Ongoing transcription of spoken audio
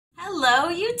Hello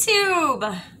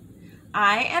YouTube!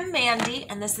 I am Mandy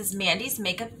and this is Mandy's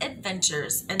Makeup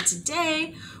Adventures, and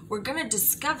today we're going to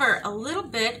discover a little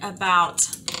bit about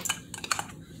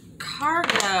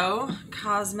Cargo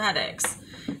Cosmetics.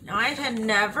 Now I had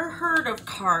never heard of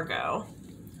Cargo,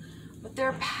 but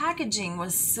their packaging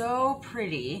was so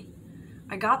pretty.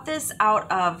 I got this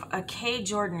out of a Kay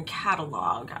Jordan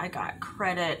catalog. I got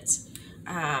credit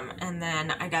and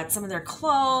then I got some of their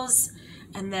clothes.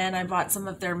 And then I bought some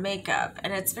of their makeup,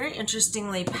 and it's very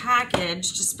interestingly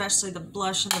packaged, especially the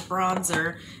blush and the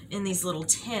bronzer in these little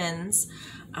tins.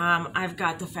 I've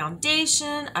got the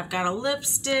foundation, I've got a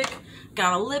lipstick,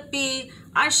 got a lippy,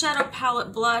 eyeshadow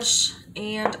palette, blush,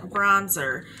 and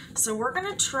bronzer. So we're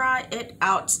gonna try it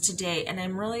out today, and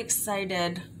I'm really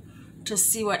excited to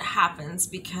see what happens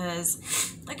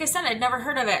because, like I said, I'd never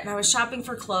heard of it, and I was shopping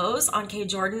for clothes on Kay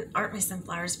Jordan. Aren't my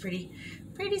sunflowers pretty?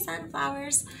 Pretty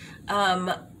sunflowers.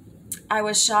 I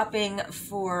was shopping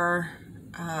for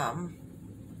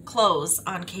clothes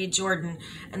on Kay Jordan,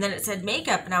 and then it said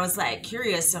makeup, and I was like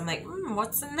curious. So I'm like,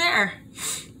 what's in there?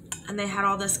 And they had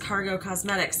all this Cargo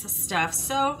Cosmetics stuff.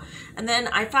 So, and then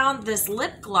I found this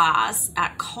lip gloss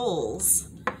at Kohl's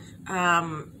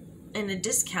in a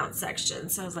discount section.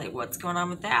 So I was like, what's going on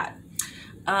with that?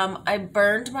 I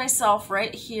burned myself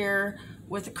right here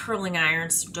with a curling iron,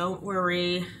 so don't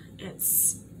worry.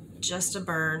 It's just a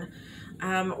burn.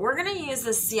 We're going to use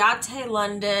the Ciate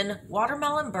London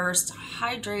Watermelon Burst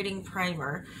Hydrating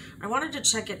Primer. I wanted to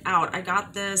check it out. I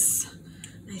got this,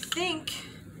 I think,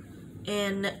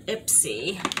 in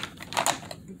Ipsy.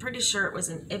 I'm pretty sure it was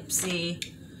an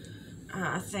Ipsy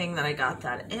thing that I got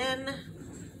that in.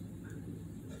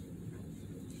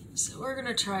 So we're going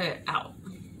to try it out.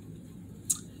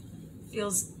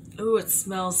 Feels, ooh, it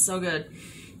smells so good.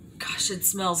 Gosh, it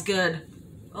smells good.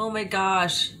 Oh my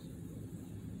gosh.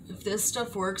 If this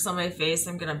stuff works on my face,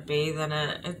 I'm gonna bathe in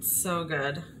it. It's so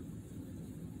good.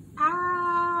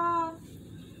 Ah,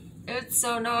 it's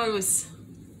so nice.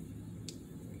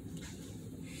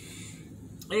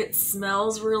 It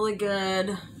smells really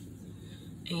good,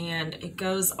 and it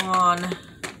goes on.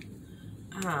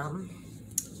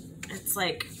 It's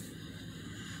like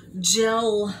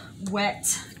gel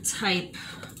wet type.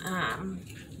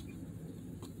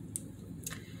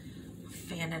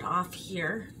 Fan it off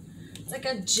here. It's like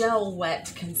a gel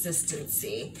wet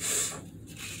consistency,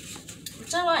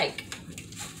 which I like.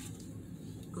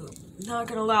 Not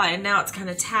gonna lie, and now it's kind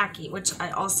of tacky, which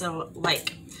I also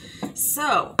like.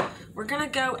 So we're gonna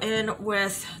go in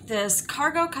with this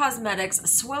Cargo Cosmetics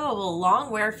Swimmable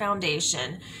Long Wear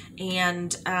Foundation,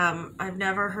 and I've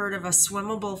never heard of a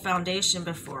swimmable foundation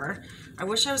before. I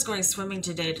wish I was going swimming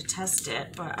today to test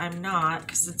it, but I'm not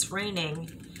because it's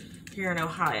raining here in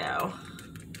Ohio.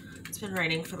 It's been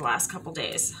raining for the last couple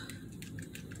days.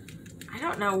 I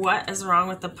don't know what is wrong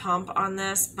with the pump on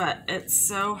this, but it's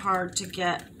so hard to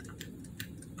get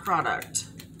product.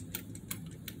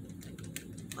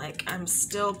 Like, I'm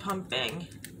still pumping.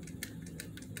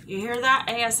 You hear that,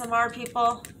 ASMR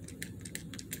people?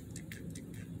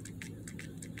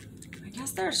 I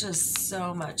guess there's just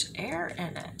so much air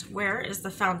in it. Where is the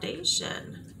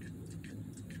foundation?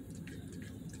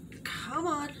 Come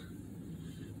on.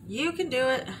 You can do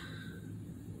it.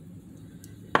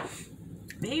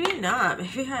 Maybe not.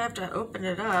 Maybe I have to open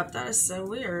it up. That is so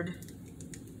weird.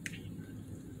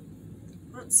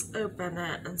 Let's open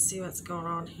it and see what's going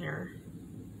on here.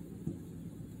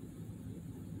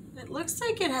 It looks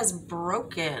like it has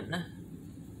broken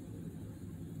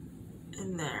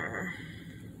in there.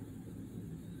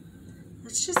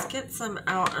 Let's just get some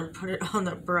out and put it on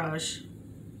the brush.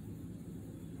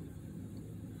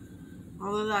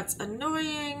 Although that's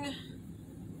annoying,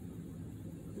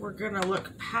 we're gonna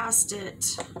look past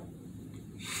it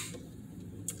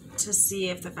to see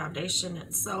if the foundation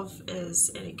itself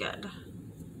is any good.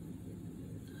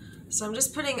 So I'm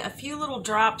just putting a few little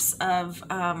drops of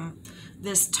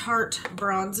this Tarte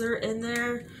bronzer in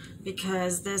there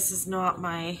because this is not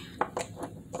my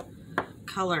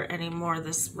color anymore,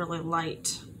 this really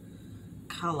light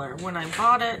color. When I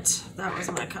bought it, that was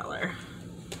my color.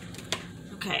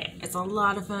 Okay, it's a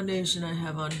lot of foundation I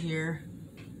have on here.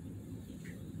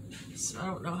 So I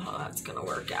don't know how that's gonna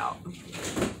work out.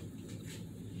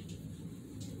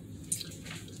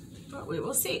 But we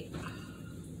will see.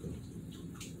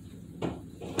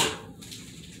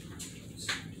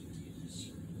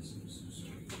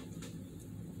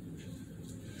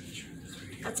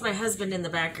 That's my husband in the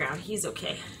background. He's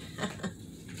okay.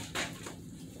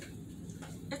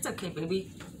 It's okay,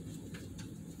 baby.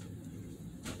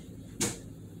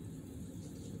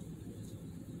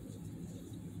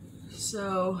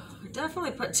 So I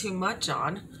definitely put too much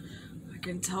on. I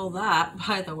can tell that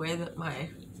by the way that my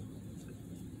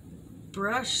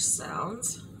brush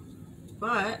sounds,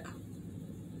 but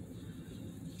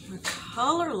the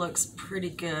color looks pretty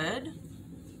good.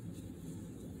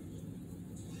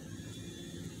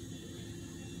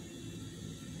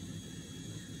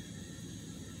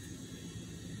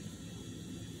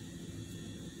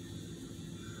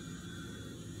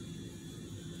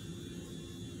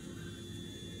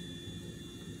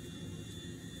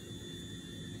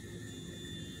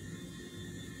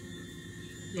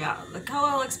 Yeah, the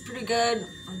color looks pretty good.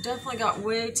 I've definitely got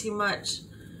way too much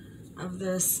of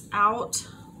this out,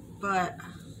 but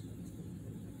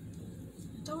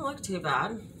it don't look too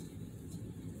bad.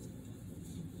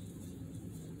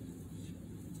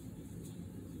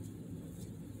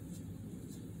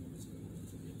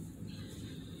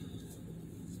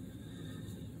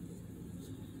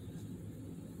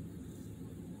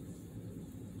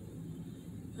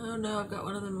 Oh no, I've got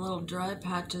one of them little dry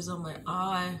patches on my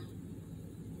eye.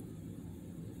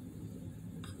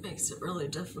 It makes it really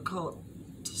difficult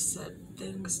to set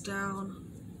things down.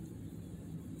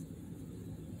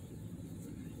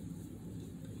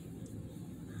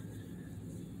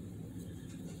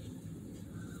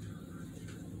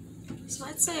 So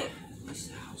I'd say... At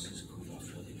least the house is cooled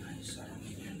off really nice. I don't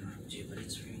mean to interrupt you, but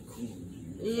it's very cool.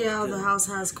 Yeah, the house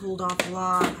has cooled off a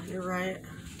lot. You're right.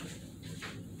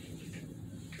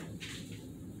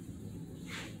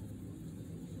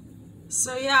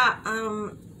 So yeah,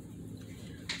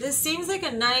 this seems like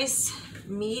a nice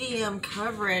medium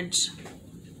coverage.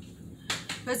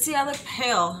 But see, I look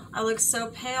pale. I look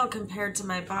so pale compared to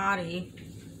my body.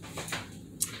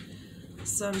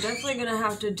 So I'm definitely going to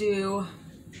have to do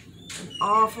an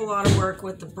awful lot of work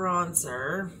with the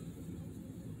bronzer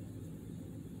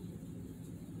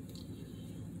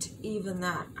to even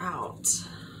that out.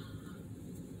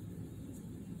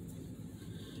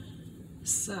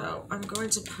 So I'm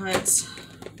going to put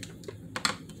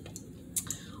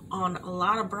on a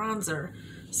lot of bronzer.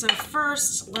 So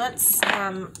first, let's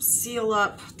seal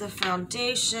up the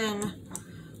foundation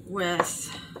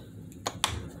with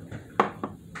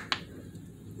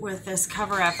this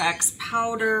Cover FX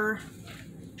powder.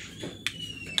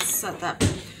 Set that.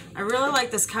 I really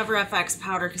like this Cover FX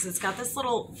powder because it's got this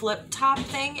little flip top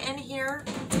thing in here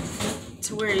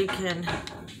to where you can.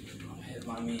 I'll hit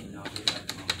mommy and I'll be back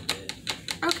on the bed.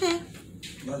 Okay.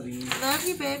 Love you. Love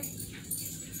you, babe.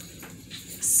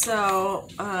 So,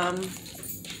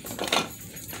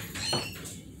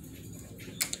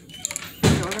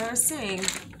 what I was saying.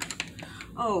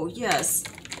 Oh, yes.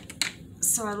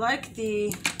 So I like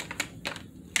the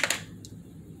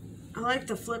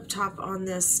flip top on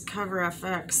this Cover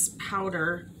FX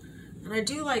powder. And I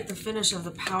do like the finish of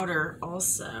the powder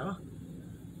also.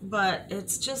 But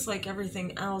it's just like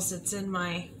everything else. It's in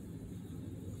my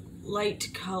light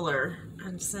color.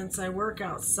 And since I work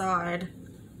outside,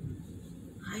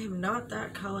 I am not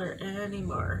that color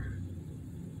anymore.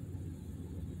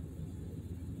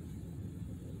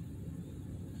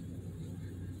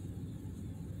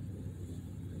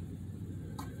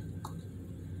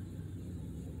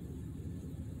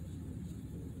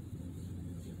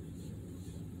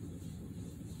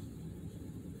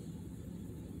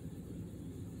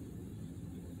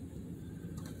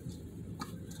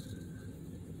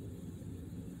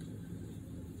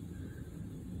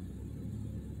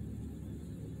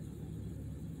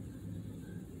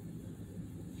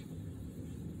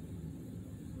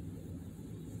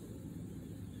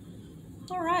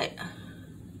 All right,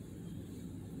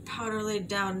 powder laid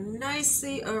down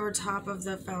nicely over top of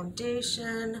the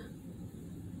foundation.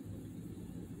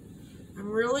 I'm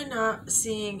really not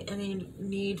seeing any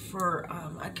need for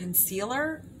a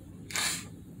concealer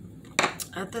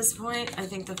at this point. I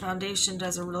think the foundation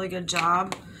does a really good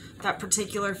job. That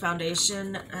particular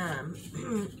foundation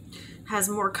has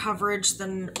more coverage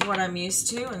than what I'm used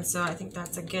to, and so I think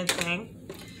that's a good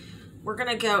thing. We're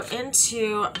gonna go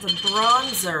into the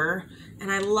bronzer.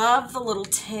 And I love the little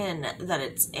tin that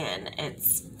it's in.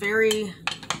 It's very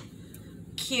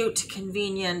cute,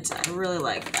 convenient. I really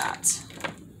like that.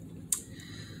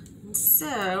 And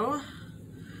so,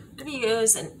 I'm going to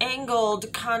use an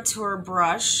angled contour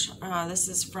brush. This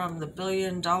is from the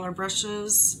Billion Dollar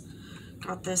Brushes.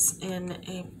 Got this in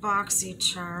a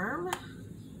BoxyCharm.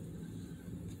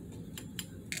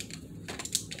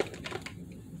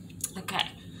 Okay,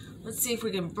 let's see if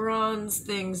we can bronze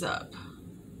things up.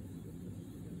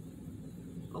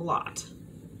 A lot.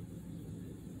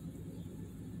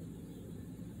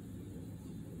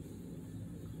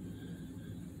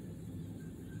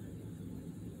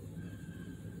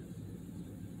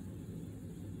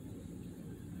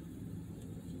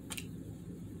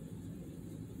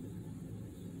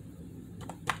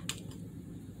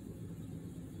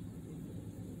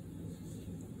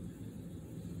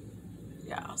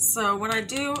 So when I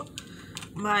do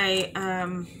my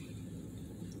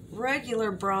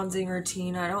regular bronzing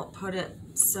routine, I don't put it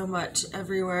so much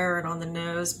everywhere and on the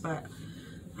nose, but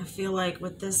I feel like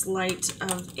with this light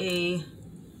of a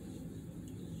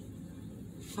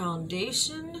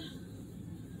foundation,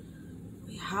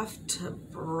 we have to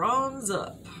bronze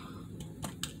up.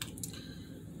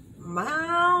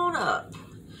 Mount up.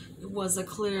 It was a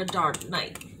clear dark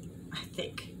night, I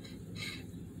think.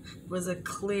 It was a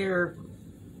clear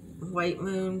white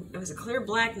moon. It was a clear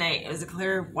black night. It was a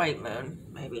clear white moon,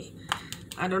 maybe.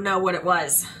 I don't know what it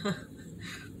was.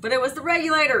 But it was the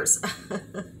regulators.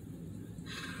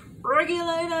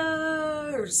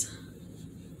 Regulators.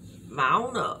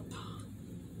 Mount up.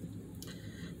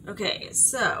 Okay,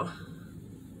 so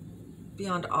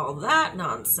beyond all that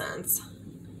nonsense,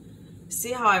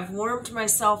 see how I've warmed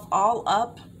myself all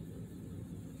up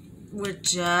with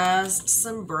just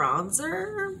some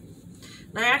bronzer?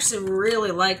 And I actually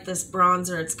really like this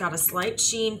bronzer. It's got a slight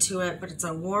sheen to it, but it's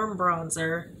a warm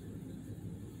bronzer,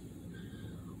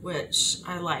 which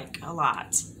I like a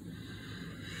lot.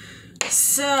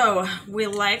 So we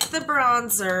like the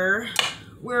bronzer.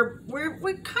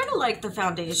 We kind of like the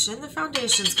foundation. The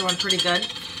foundation's going pretty good.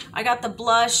 I got the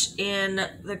blush in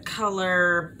the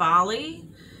color Bali,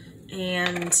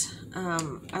 and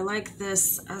I like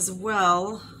this as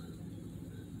well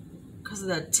because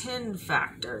the tin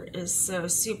factor is so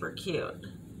super cute.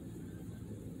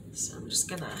 So I'm just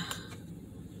gonna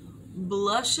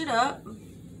blush it up.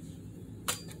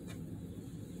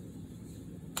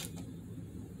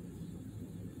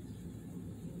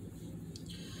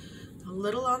 A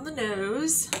little on the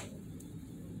nose.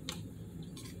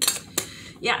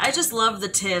 Yeah, I just love the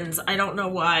tins. I don't know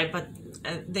why, but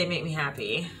they make me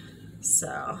happy.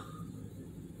 So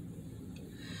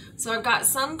I've got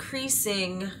some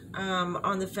creasing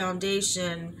on the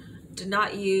foundation. Did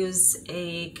not use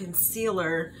a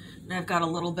concealer, and I've got a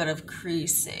little bit of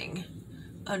creasing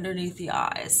underneath the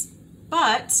eyes.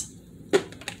 But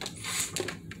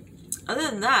other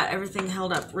than that, everything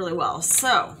held up really well.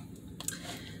 So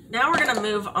now we're gonna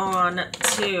move on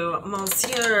to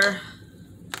Monsieur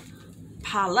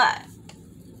Palette.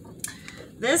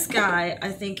 This guy,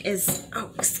 I think, is, oh,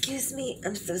 excuse me,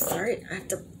 I'm so sorry. I have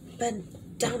to bend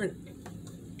down and,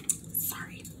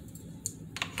 sorry.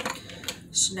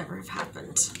 Should never have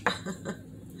happened.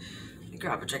 Let me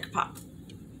grab a drink of pop.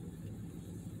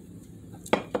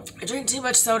 I drink too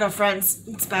much soda, friends.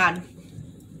 It's bad.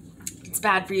 It's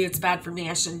bad for you. It's bad for me.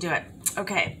 I shouldn't do it.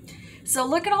 Okay. So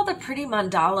look at all the pretty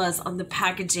mandalas on the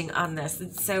packaging on this.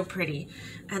 It's so pretty.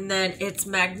 And then it's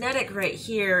magnetic right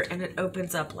here, and it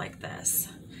opens up like this.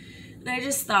 And I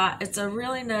just thought it's a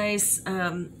really nice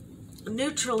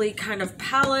neutrally kind of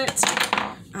palette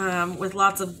with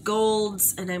lots of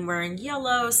golds, and I'm wearing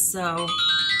yellow, so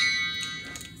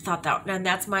thought that. And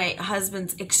that's my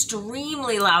husband's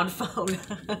extremely loud phone.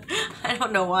 I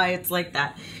don't know why it's like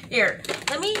that. Here,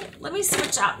 let me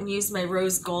switch out and use my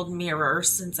rose gold mirror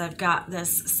since I've got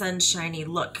this sunshiny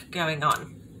look going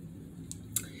on.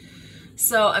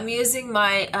 So I'm using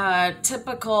my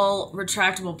typical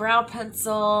retractable brow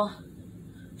pencil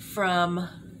from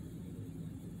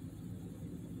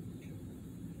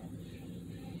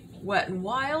Wet n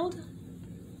Wild.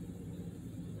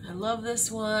 I love this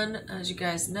one, as you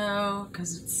guys know,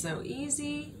 because it's so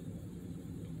easy.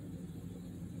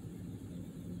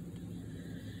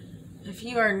 If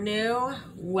you are new,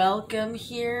 welcome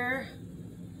here.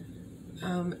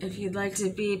 If you'd like to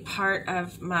be part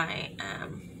of my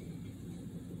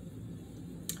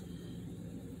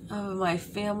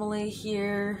family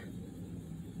here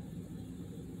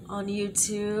on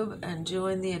YouTube and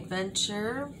join the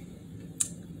adventure,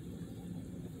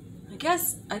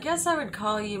 I guess I would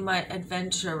call you my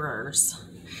adventurers,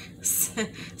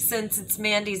 since it's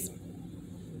Mandy's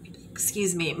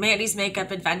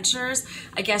Makeup Adventures.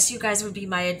 I guess you guys would be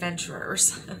my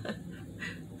adventurers.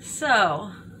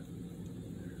 So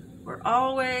we're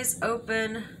always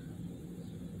open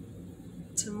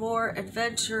to more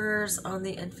adventurers on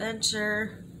the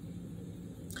adventure.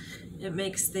 It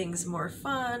makes things more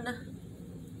fun,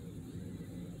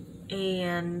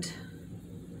 and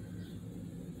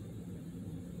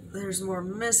there's more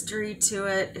mystery to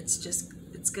it.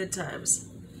 It's good times.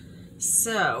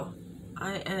 So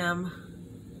I am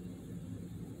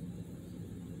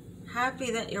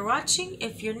happy that you're watching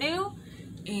if you're new,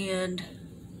 and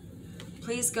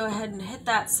please go ahead and hit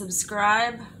that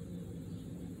subscribe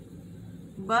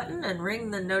button and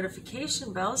ring the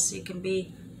notification bell so you can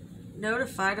be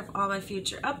notified of all my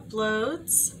future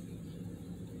uploads.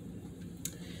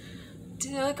 Do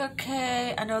they look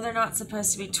okay? I know they're not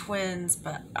supposed to be twins,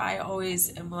 but I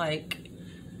always am like,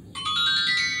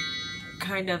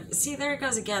 kind of, see, there it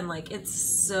goes again. Like, it's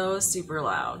so super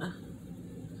loud.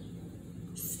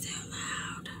 So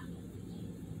loud.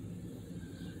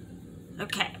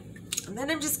 Okay. And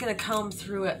then I'm just going to comb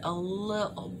through it a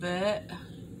little bit.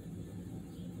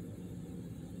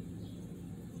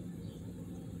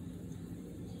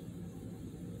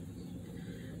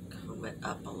 Comb it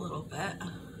up a little bit.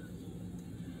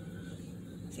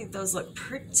 I think those look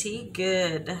pretty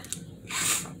good.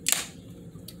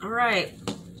 All right.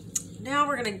 Now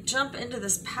we're going to jump into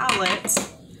this palette.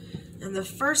 And the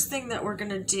first thing that we're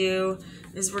going to do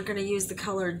is we're going to use the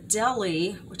color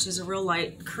Deli, which is a real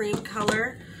light cream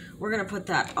color. We're going to put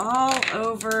that all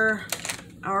over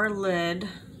our lid.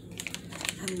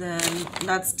 And then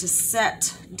that's to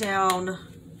set down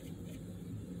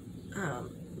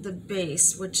the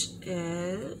base, which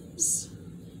is...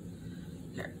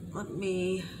 Here, let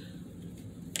me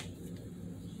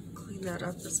clean that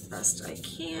up as best I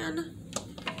can.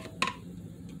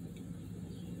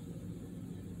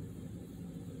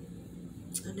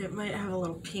 And it might have a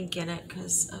little pink in it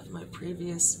because of my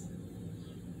previous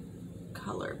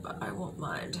color, but I won't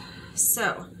mind.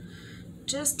 So,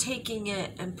 just taking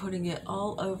it and putting it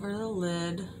all over the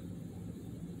lid,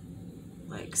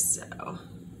 like so.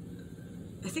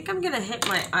 I think I'm going to hit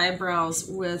my eyebrows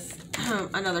with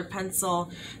another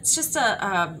pencil. It's just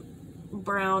a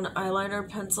brown eyeliner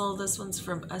pencil. This one's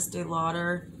from Estee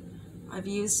Lauder. I've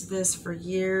used this for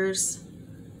years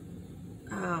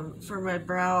for my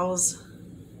brows.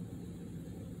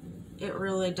 It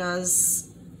really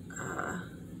does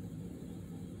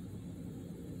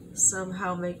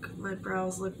somehow make my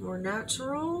brows look more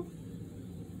natural.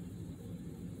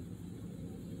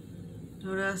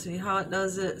 Don't ask me how it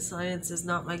does it. Science is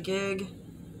not my gig.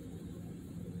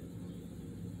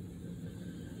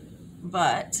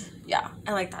 But yeah,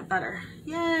 I like that better.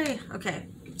 Yay! Okay,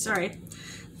 sorry.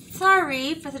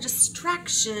 Sorry for the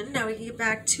distraction. Now we can get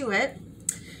back to it.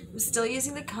 I'm still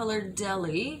using the color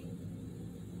Deli.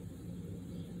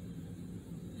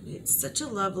 It's such a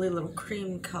lovely little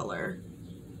cream color.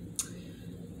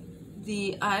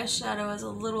 The eyeshadow is a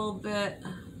little bit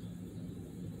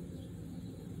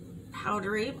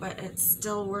powdery, but it's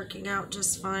still working out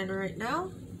just fine right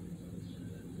now.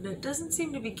 And it doesn't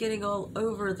seem to be getting all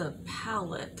over the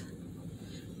palette.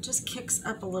 It just kicks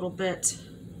up a little bit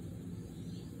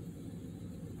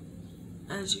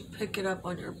as you pick it up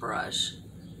on your brush.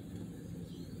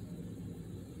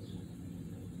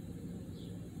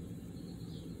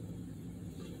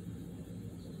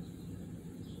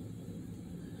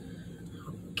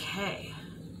 Okay.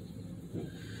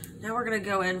 Now we're going to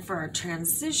go in for our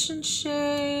transition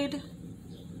shade.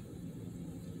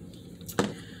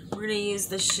 We're going to use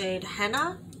the shade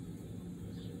Henna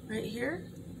right here.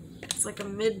 It's like a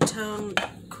mid-tone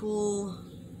cool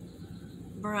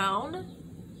brown.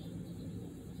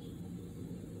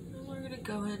 And we're going to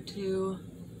go into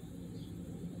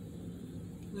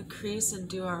the crease and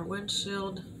do our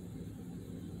windshield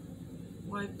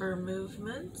wiper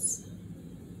movements.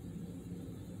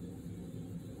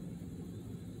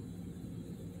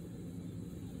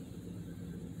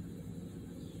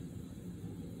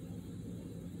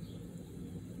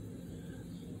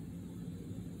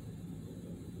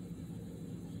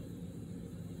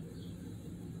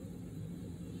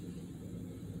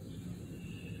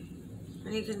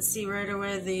 And you can see right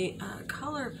away the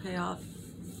color payoff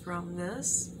from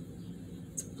this.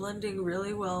 It's blending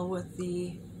really well with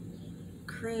the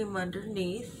cream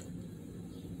underneath.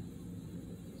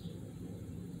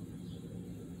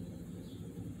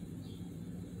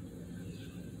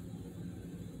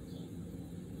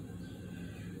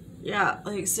 Yeah,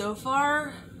 like so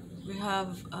far we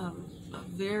have a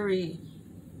very,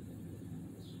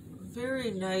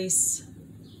 very nice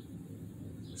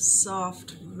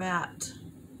soft matte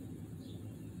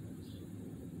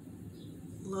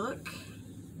look.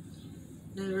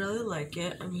 I really like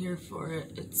it. I'm here for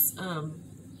it. It's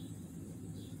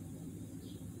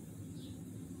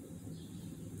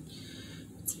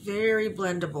very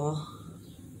blendable.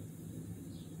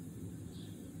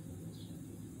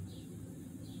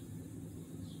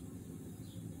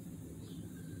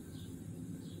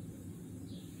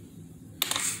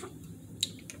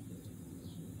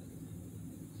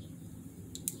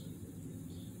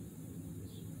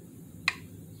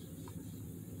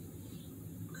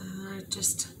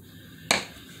 Just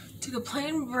took a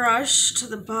plain brush to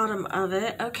the bottom of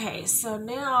it. Okay, so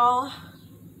now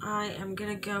I am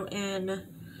gonna go in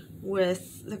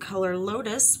with the color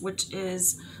Lotus, which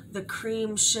is the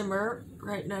cream shimmer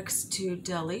right next to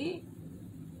Deli.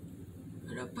 I'm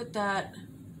gonna put that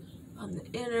on the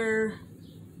inner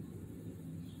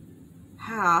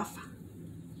half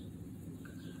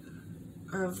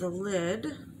of the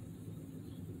lid.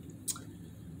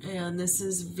 And this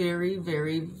is very,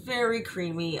 very, very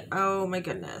creamy. Oh my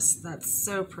goodness, that's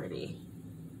so pretty.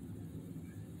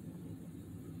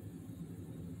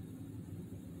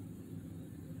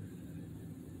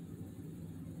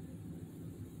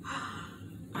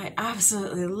 I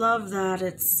absolutely love that.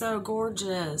 It's so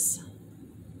gorgeous.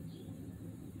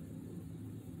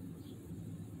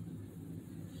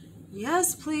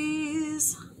 Yes,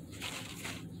 please.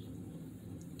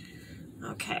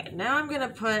 Okay, now I'm gonna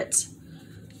put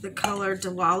the color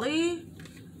Diwali,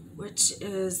 which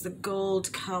is the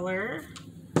gold color.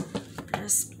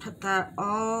 Just put that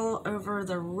all over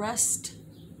the rest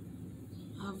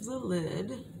of the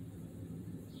lid.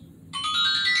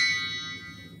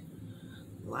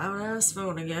 Loud ass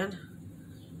phone again.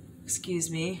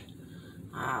 Excuse me.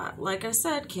 Like I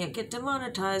said, can't get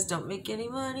demonetized. Don't make any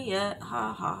money yet.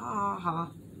 Ha ha ha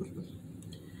ha.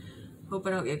 Hope I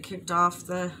don't get kicked off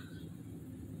the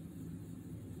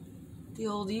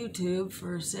old YouTube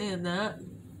for saying that.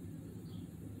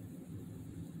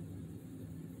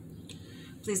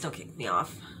 Please don't kick me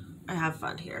off. I have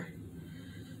fun here.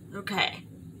 Okay.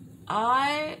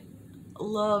 I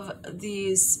love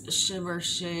these shimmer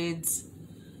shades.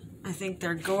 I think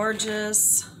they're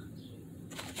gorgeous.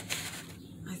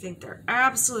 I think they're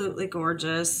absolutely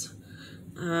gorgeous.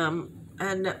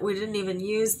 And we didn't even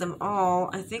use them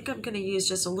all. I think I'm going to use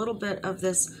just a little bit of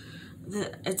this.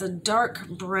 It's a dark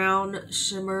brown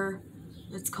shimmer.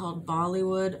 It's called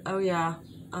Bollywood. Oh yeah.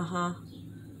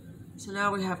 So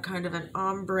now we have kind of an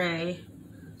ombre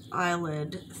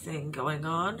eyelid thing going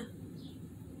on.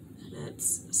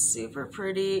 It's super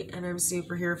pretty, and I'm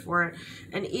super here for it.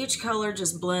 And each color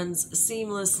just blends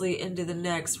seamlessly into the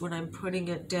next when I'm putting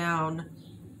it down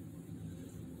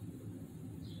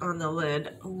on the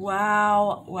lid.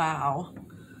 Wow, wow.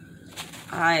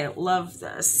 I love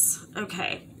this.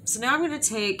 Okay, so now I'm going to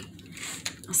take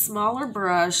a smaller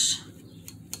brush.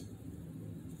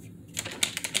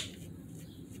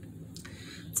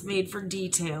 It's made for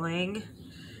detailing.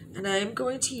 And I'm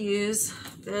going to use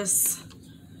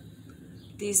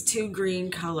these two green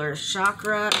colors,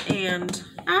 Chakra and,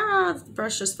 the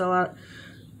brush just fell out.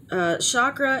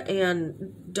 Chakra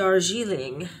and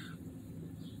Darjeeling.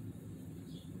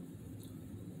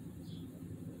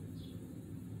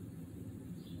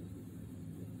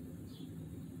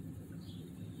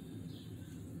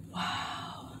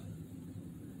 Wow.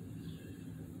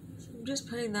 So I'm just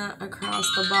putting that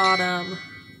across the bottom.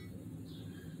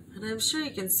 And I'm sure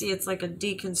you can see it's like a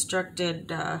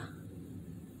deconstructed,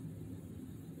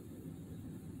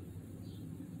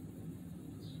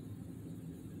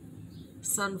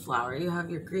 sunflower. You have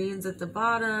your greens at the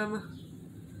bottom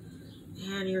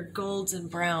and your golds and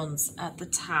browns at the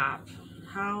top.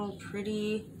 How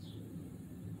pretty.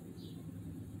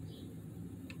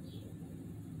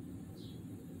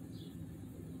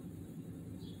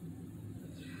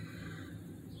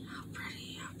 How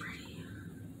pretty, how pretty.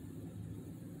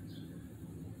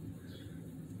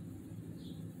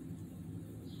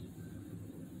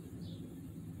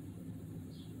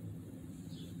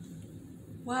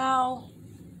 Wow.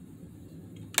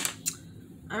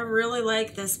 I really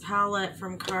like this palette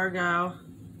from Cargo. I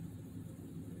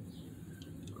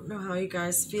don't know how you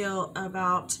guys feel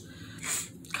about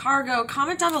Cargo.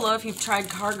 Comment down below if you've tried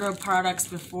Cargo products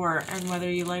before and whether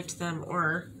you liked them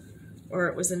or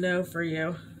it was a no for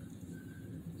you.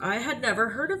 I had never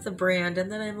heard of the brand, and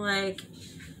then I'm like,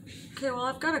 okay, well,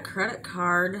 I've got a credit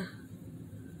card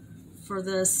for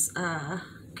this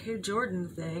K. Jordan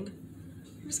thing.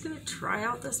 I'm just gonna try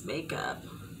out this makeup.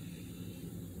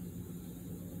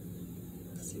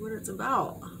 See what it's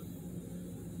about.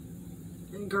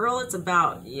 And girl, it's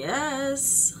about,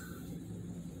 yes.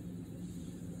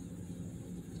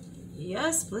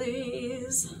 Yes,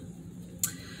 please.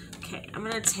 Okay, I'm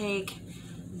gonna take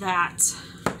that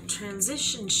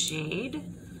transition shade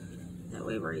that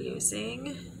we were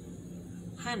using,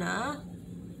 henna.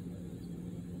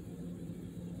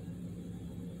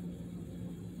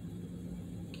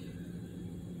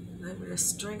 I'm gonna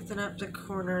strengthen up the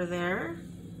corner there.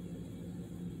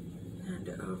 And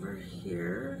over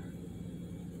here.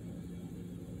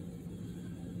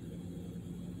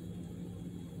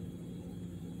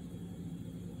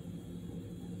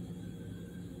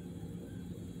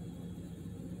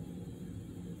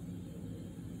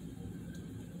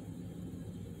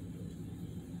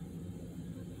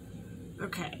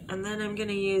 Okay, and then I'm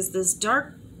gonna use this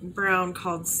dark brown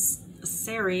called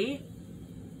Sari.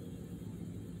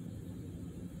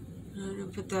 I'm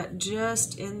gonna put that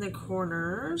just in the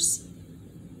corners.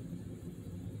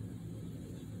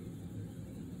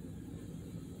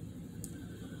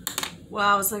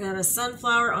 Wow, it's like I have a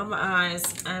sunflower on my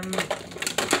eyes. I'm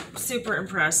super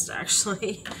impressed,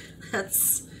 actually.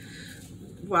 That's,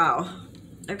 wow.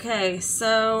 Okay,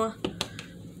 so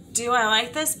do I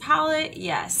like this palette?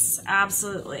 Yes,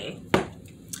 absolutely.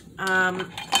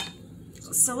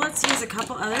 So let's use a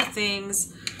couple other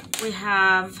things. We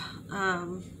have,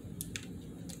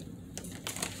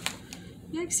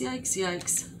 yikes, yikes,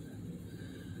 yikes.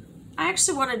 I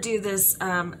actually want to do this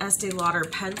Estee Lauder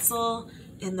pencil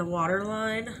in the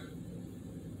waterline.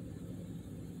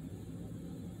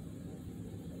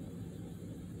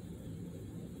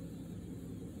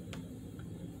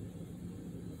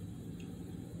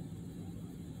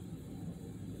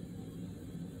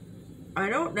 I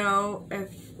don't know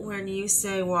if when you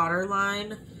say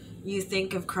waterline, you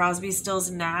think of Crosby,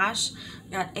 Stills, Nash.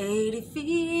 Got 80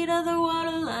 feet of the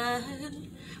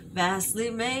waterline, vastly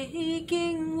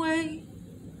making way.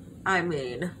 I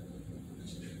mean,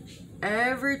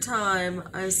 every time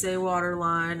I say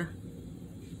waterline,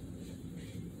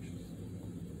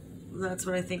 that's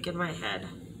what I think in my head.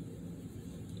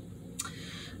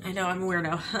 I know I'm a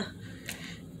weirdo.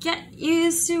 Get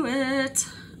used to it.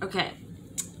 Okay.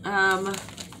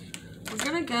 We're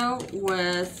gonna go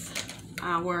with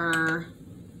our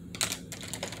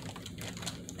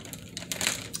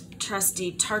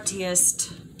trusty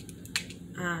Tarteist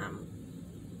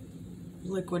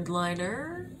liquid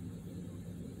liner.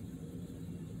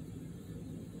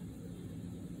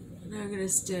 And I'm gonna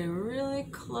stay really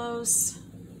close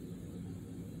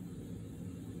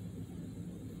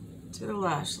to the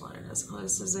lash line, as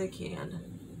close as I can.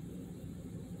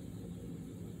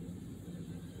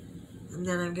 And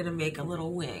then I'm gonna make a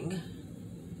little wing.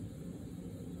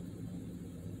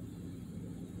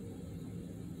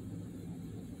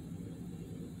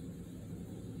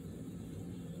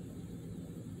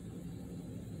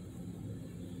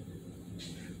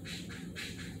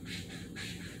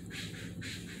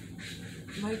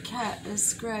 My cat is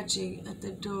scratching at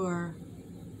the door.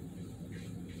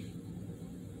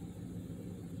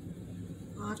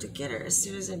 I'll have to get her as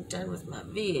soon as I'm done with my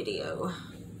video.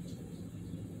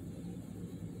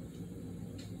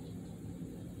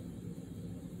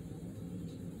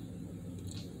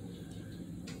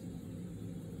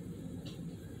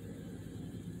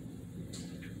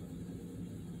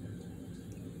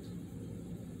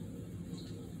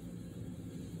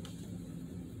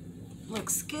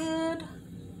 Looks good.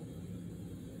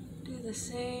 Do the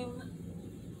same.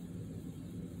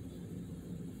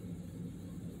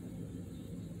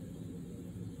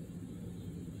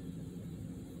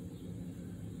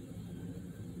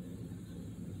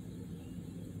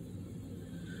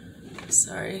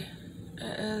 Sorry,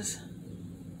 it is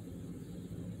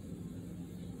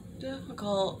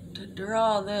difficult to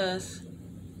draw this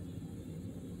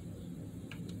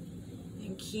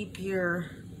and keep your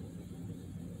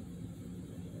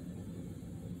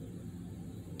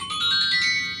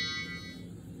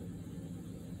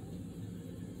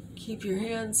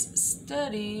hands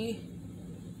steady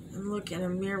and look in a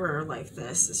mirror like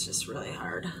this. It's just really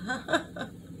hard.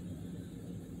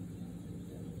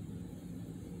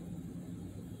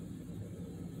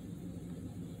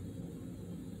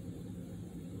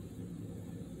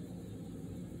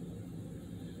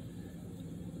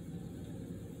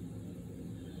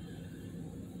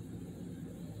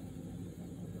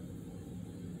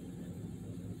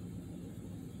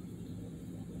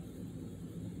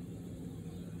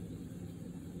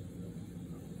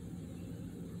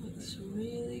 Looks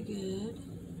really good.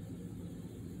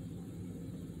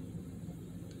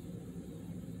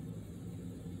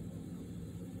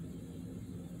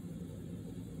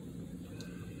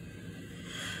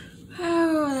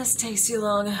 Oh, this takes too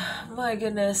long. My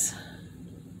goodness.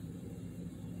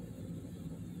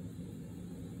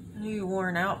 I'm gonna be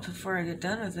worn out before I get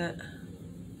done with it.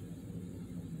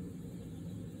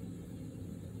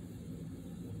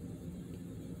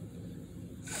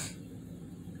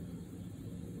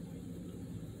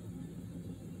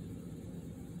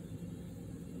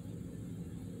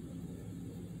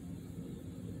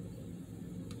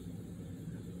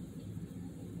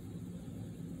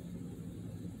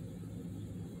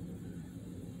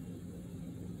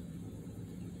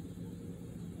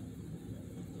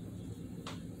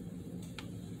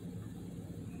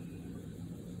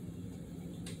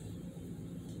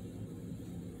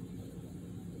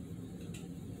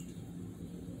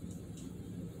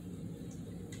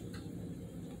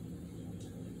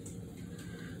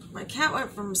 My cat went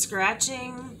from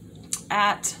scratching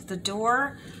at the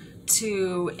door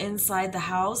to inside the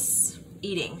house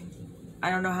eating.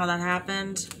 I don't know how that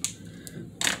happened.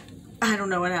 I don't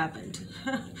know what happened.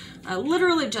 I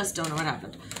literally just don't know what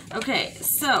happened. Okay,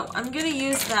 so I'm going to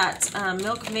use that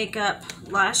Milk Makeup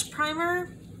Lash Primer.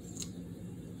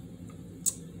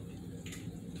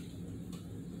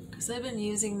 Because I've been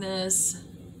using this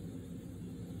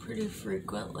pretty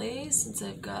frequently since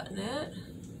I've gotten it.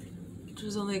 Which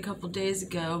was only a couple days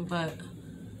ago, but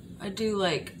I do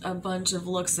like a bunch of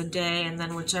looks a day, and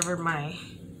then whichever my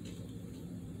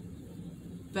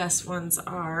best ones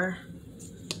are,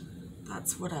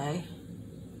 that's what I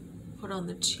put on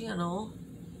the channel.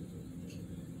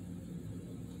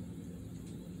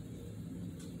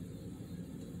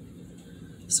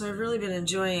 So I've really been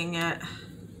enjoying it.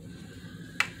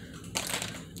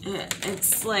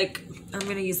 It's like, I'm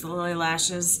gonna use the Lily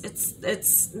Lashes.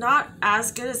 It's not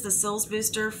as good as the Cils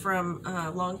Booster from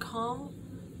Lancome,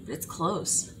 but it's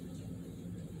close.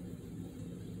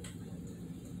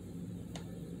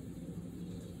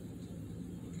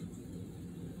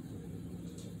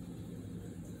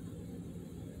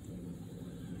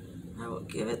 I will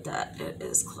give it that. It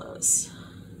is close.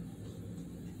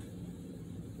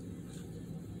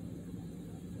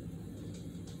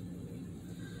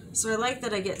 So I like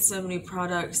that I get so many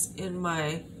products in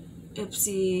my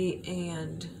Ipsy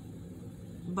and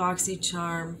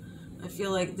BoxyCharm. I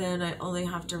feel like then I only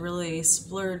have to really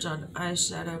splurge on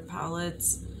eyeshadow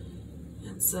palettes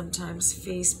and sometimes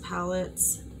face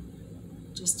palettes.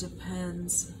 Just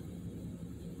depends.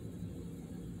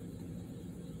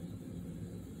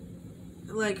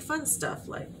 Like fun stuff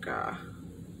like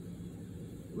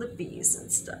lippies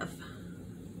and stuff.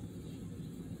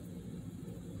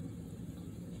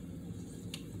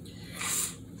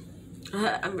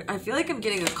 I feel like I'm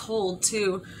getting a cold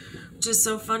too, which is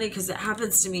so funny because it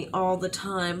happens to me all the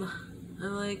time.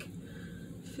 I'm like,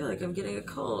 I feel like I'm getting a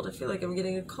cold. I feel like I'm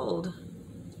getting a cold.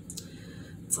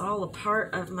 It's all a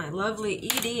part of my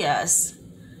lovely EDS.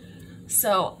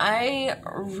 So I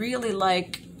really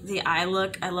like the eye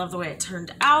look. I love the way it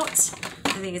turned out.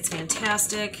 I think it's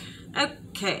fantastic.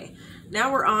 Okay,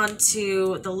 now we're on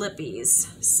to the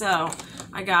lippies. So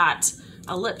I got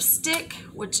a lipstick,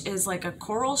 which is like a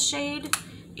coral shade,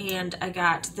 and I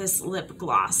got this lip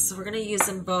gloss. So we're gonna use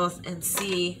them both and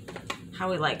see how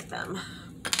we like them.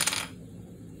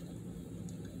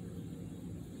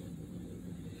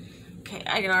 Okay,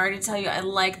 I can already tell you I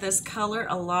like this color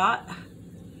a lot.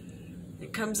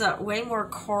 It comes out way more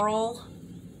coral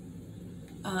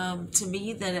to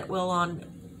me than it will on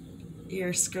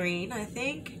your screen, I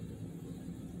think.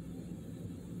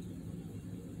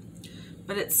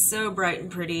 But it's so bright and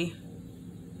pretty,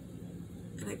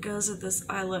 and it goes with this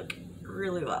eye look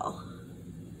really well.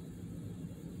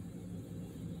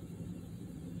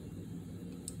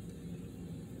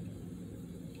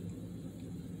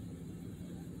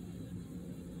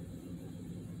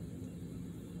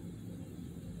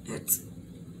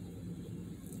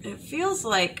 It feels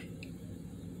like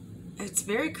it's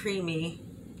very creamy.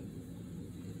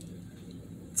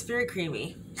 It's very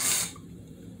creamy,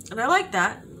 and I like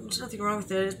that. There's nothing wrong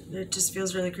with it. It just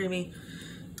feels really creamy.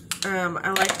 I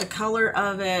like the color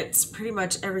of it, pretty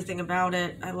much everything about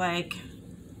it. I like,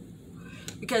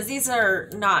 because these are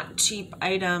not cheap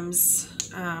items,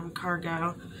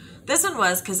 Cargo. This one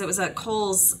was because it was at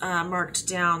Kohl's marked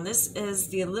down. This is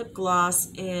the lip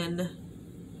gloss in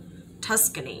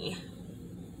Tuscany.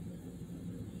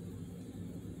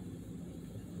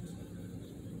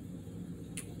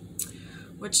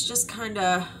 Which just kind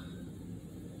of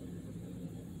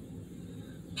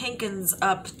pinkens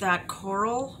up that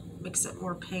coral, makes it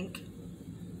more pink.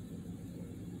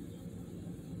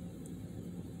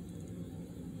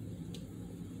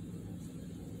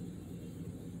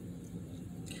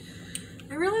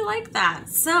 I really like that.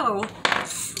 So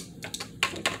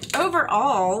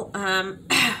overall,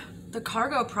 the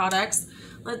Cargo products,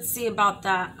 let's see about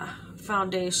that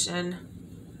foundation.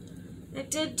 It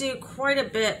did do quite a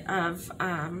bit of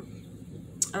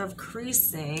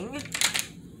creasing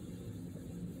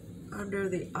under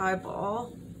the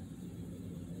eyeball.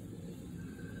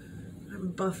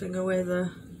 I'm buffing away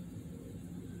the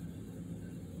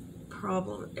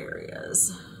problem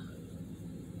areas.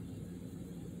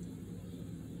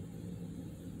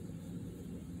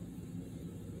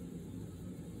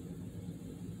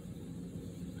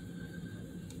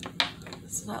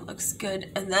 So that looks good.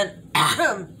 And then,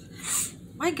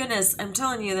 my goodness, I'm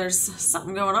telling you, there's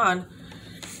something going on.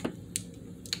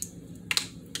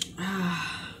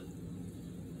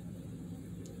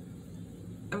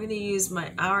 I'm going to use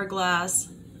my Hourglass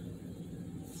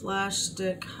Flash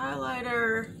Stick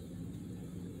Highlighter.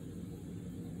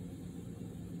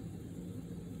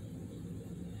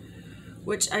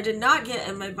 Which I did not get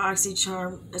in my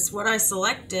BoxyCharm. It's what I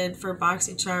selected for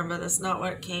BoxyCharm, but that's not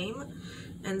what it came.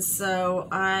 And so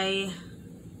I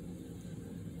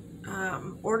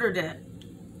ordered it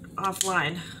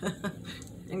offline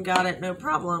and got it no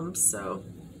problem. So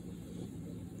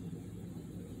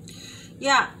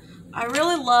yeah, I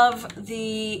really love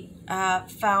the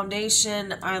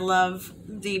foundation. I love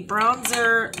the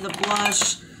bronzer, the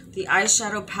blush, the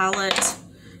eyeshadow palette,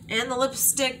 and the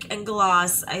lipstick and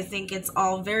gloss. I think it's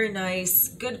all very nice,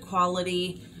 good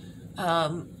quality,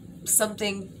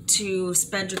 something to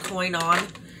spend your coin on.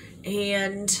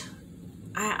 And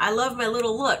I love my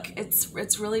little look.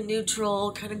 It's really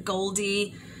neutral, kind of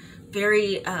goldy,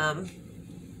 very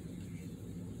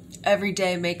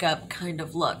everyday makeup kind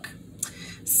of look.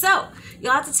 So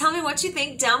you'll have to tell me what you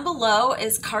think down below.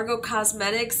 Is Cargo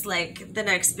Cosmetics like the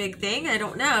next big thing? I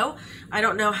don't know. I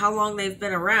don't know how long they've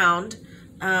been around,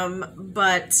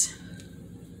 but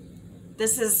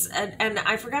this is, and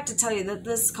I forgot to tell you that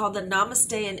this is called the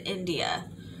Namaste in India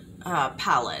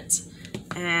palette.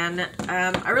 And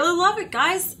I really love it,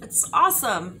 guys. It's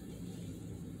awesome.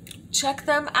 Check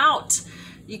them out.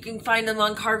 You can find them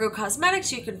on Cargo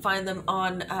Cosmetics. You can find them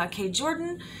on K.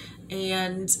 Jordan.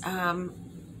 And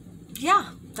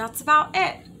yeah, that's about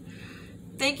it.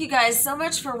 Thank you guys so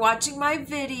much for watching my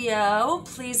video.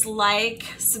 Please like,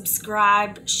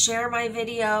 subscribe, share my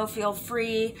video. Feel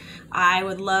free. I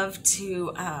would love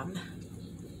to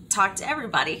talk to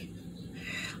everybody.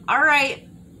 All right.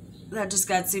 That just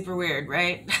got super weird,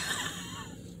 right?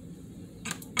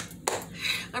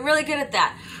 I'm really good at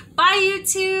that. Bye,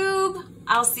 YouTube.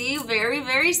 I'll see you very,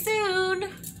 very soon.